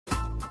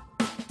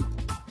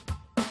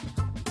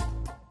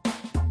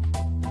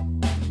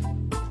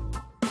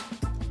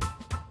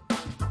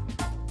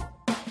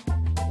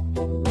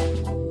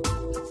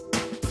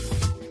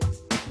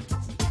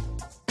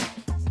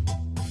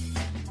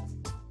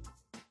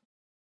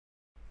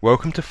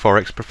Welcome to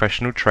Forex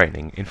Professional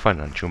Training in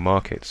Financial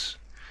Markets.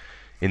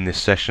 In this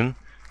session,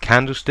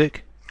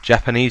 candlestick,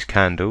 Japanese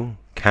candle,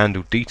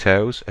 candle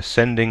details,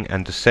 ascending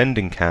and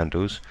descending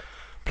candles,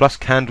 plus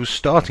candle's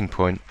starting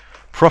point,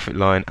 profit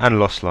line and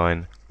loss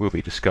line will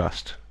be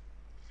discussed.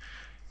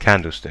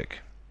 Candlestick.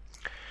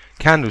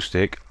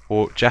 Candlestick,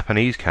 or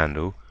Japanese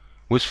candle,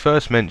 was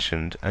first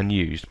mentioned and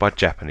used by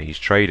Japanese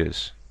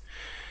traders.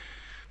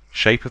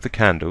 Shape of the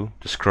candle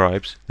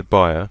describes the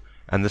buyer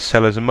and the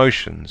seller's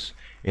emotions,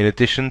 in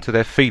addition to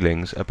their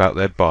feelings about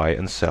their buy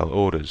and sell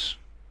orders.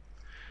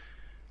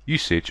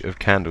 Usage of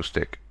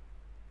candlestick.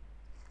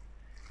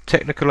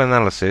 Technical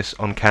analysis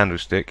on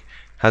candlestick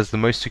has the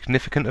most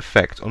significant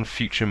effect on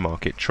future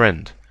market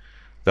trend.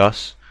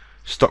 Thus,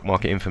 stock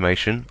market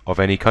information of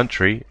any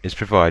country is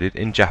provided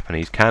in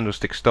Japanese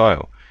candlestick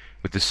style,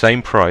 with the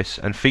same price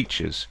and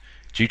features,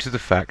 due to the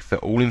fact that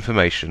all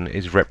information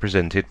is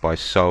represented by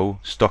Seoul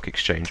Stock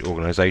Exchange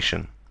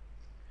Organization.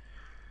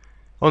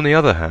 On the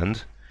other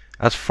hand,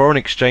 as foreign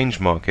exchange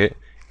market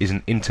is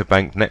an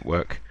interbank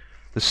network,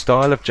 the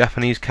style of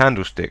Japanese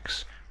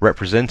candlesticks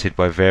represented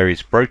by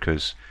various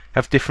brokers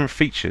have different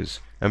features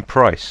and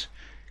price,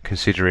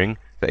 considering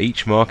that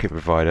each market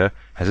provider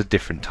has a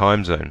different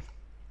time zone.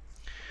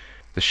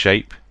 The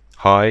shape,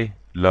 high,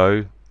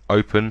 low,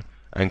 open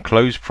and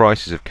close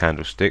prices of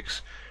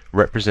candlesticks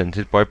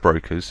represented by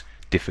brokers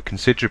differ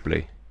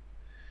considerably.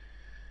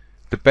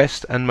 The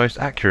best and most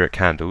accurate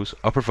candles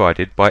are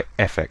provided by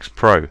FX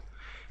Pro,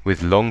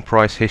 with long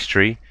price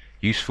history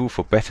useful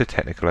for better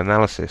technical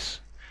analysis,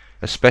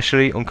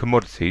 especially on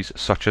commodities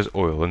such as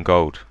oil and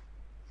gold.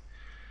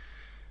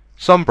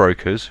 Some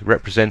brokers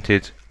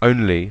represented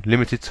only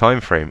limited time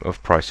frame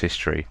of price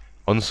history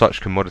on such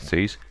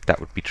commodities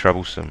that would be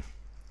troublesome.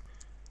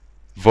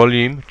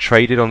 Volume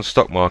traded on the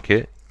stock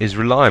market is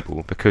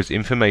reliable because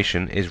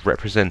information is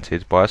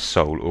represented by a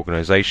sole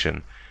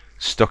organization,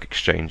 stock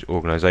exchange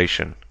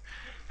organization.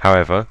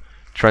 However,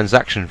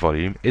 transaction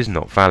volume is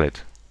not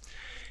valid.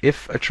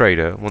 If a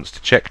trader wants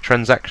to check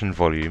transaction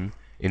volume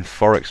in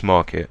Forex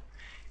market,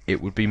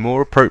 it would be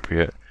more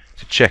appropriate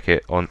to check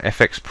it on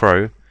FX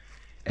Pro,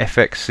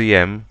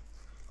 FXCM,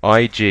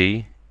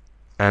 IG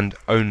and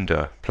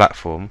ONDA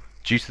platform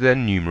due to their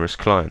numerous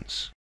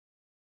clients.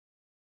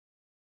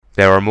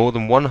 There are more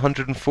than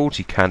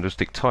 140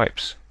 candlestick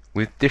types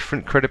with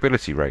different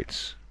credibility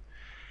rates.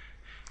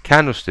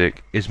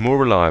 Candlestick is more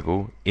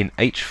reliable in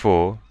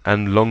H4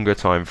 and longer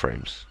time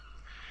frames.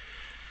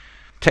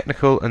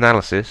 Technical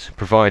analysis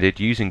provided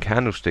using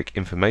candlestick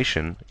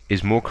information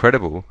is more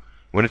credible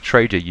when a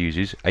trader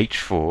uses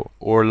H4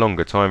 or a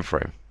longer time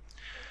frame.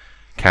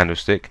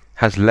 Candlestick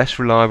has less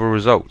reliable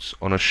results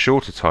on a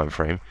shorter time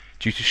frame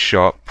due to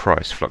sharp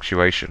price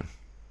fluctuation.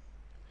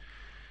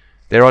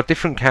 There are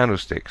different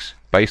candlesticks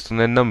based on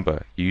their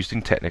number used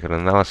in technical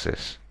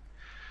analysis.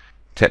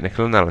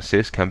 Technical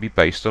analysis can be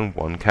based on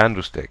one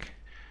candlestick.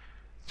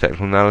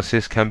 Technical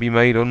analysis can be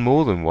made on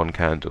more than one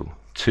candle,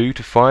 2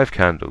 to 5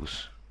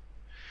 candles.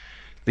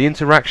 The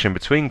interaction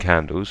between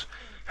candles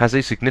has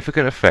a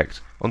significant effect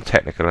on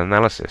technical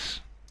analysis.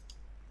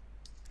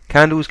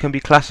 Candles can be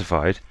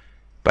classified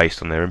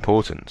based on their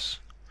importance.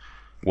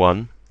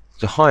 1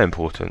 is a high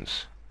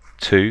importance,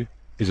 2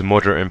 is a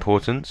moderate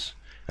importance,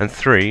 and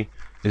 3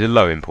 is a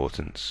low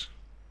importance.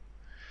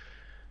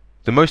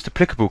 The most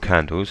applicable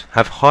candles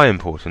have high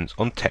importance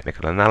on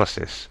technical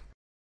analysis.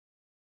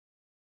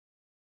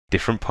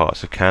 Different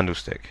parts of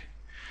candlestick.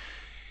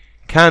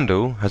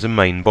 Candle has a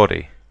main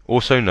body,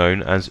 also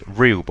known as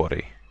real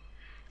body.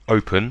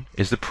 Open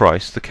is the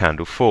price the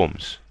candle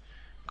forms.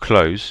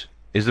 Close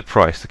is the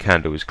price the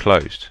candle is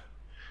closed.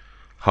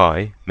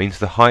 High means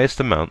the highest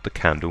amount the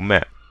candle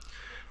met,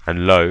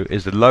 and low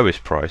is the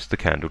lowest price the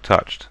candle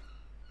touched.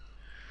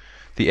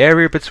 The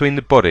area between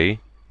the body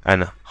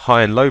and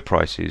high and low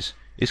prices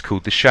is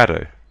called the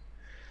shadow.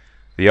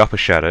 The upper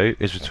shadow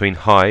is between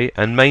high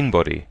and main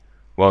body,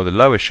 while the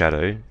lower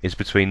shadow is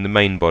between the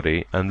main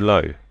body and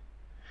low.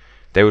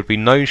 There would be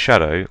no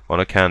shadow on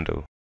a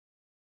candle.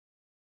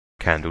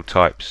 Candle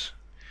types.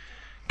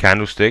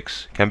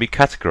 Candlesticks can be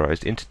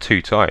categorized into 2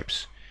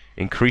 types,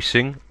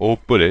 increasing or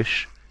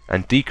bullish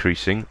and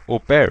decreasing or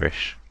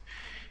bearish.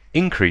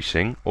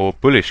 Increasing or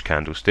bullish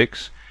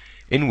candlesticks,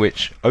 in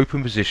which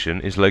open position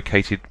is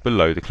located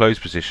below the close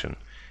position,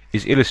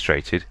 is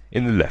illustrated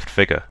in the left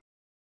figure.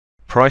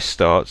 Price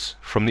starts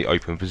from the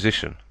open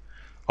position.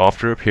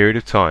 After a period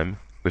of time,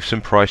 with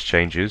some price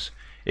changes,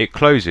 it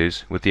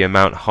closes with the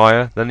amount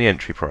higher than the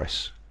entry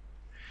price.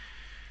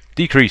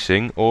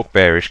 Decreasing or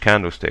bearish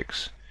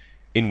candlesticks,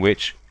 in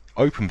which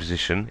open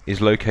position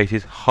is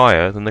located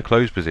higher than the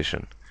close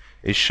position,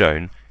 is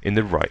shown in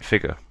the right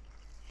figure.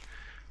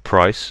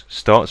 Price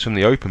starts from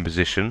the open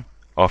position.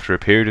 After a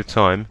period of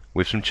time,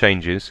 with some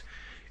changes,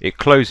 it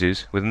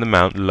closes with an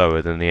amount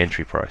lower than the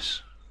entry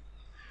price.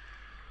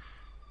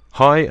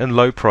 High and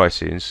low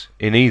prices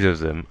in either of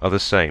them are the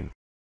same.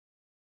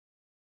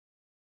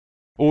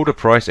 Order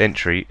price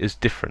entry is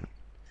different,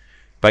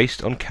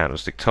 based on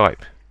candlestick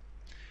type.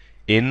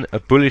 In a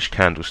bullish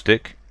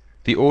candlestick,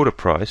 the order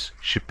price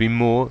should be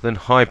more than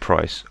high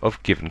price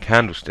of given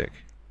candlestick.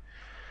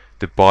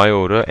 The buy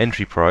order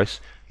entry price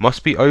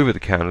must be over the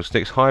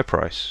candlestick's high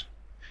price.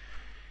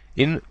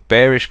 In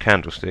bearish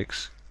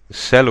candlesticks, the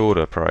sell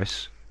order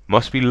price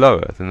must be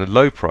lower than the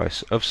low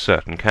price of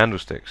certain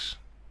candlesticks.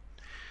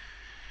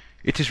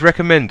 It is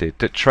recommended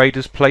that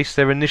traders place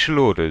their initial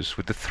orders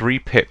with the 3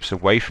 pips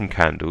away from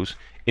candles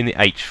in the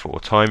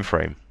H4 time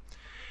frame.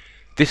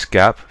 This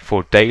gap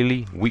for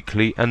daily,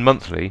 weekly and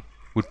monthly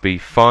would be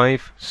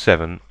 5,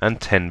 7 and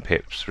 10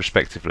 pips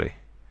respectively.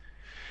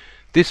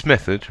 This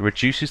method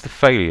reduces the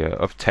failure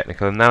of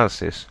technical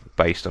analysis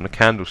based on a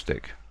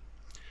candlestick.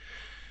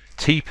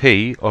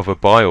 TP of a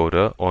buy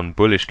order on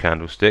bullish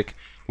candlestick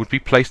would be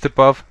placed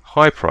above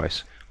high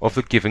price of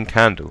the given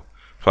candle,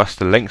 plus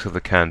the length of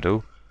the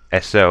candle,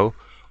 SL,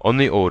 on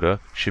the order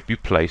should be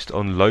placed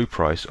on low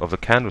price of the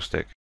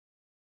candlestick.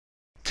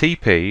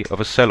 TP of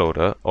a sell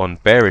order on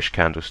bearish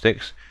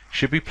candlesticks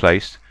should be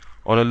placed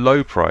on a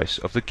low price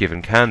of the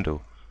given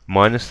candle,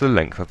 minus the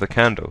length of the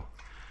candle.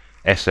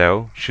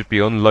 SL should be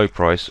on low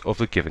price of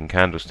the given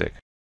candlestick.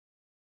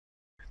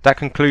 That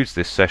concludes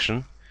this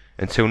session.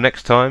 Until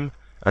next time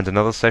and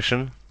another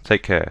session,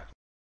 take care.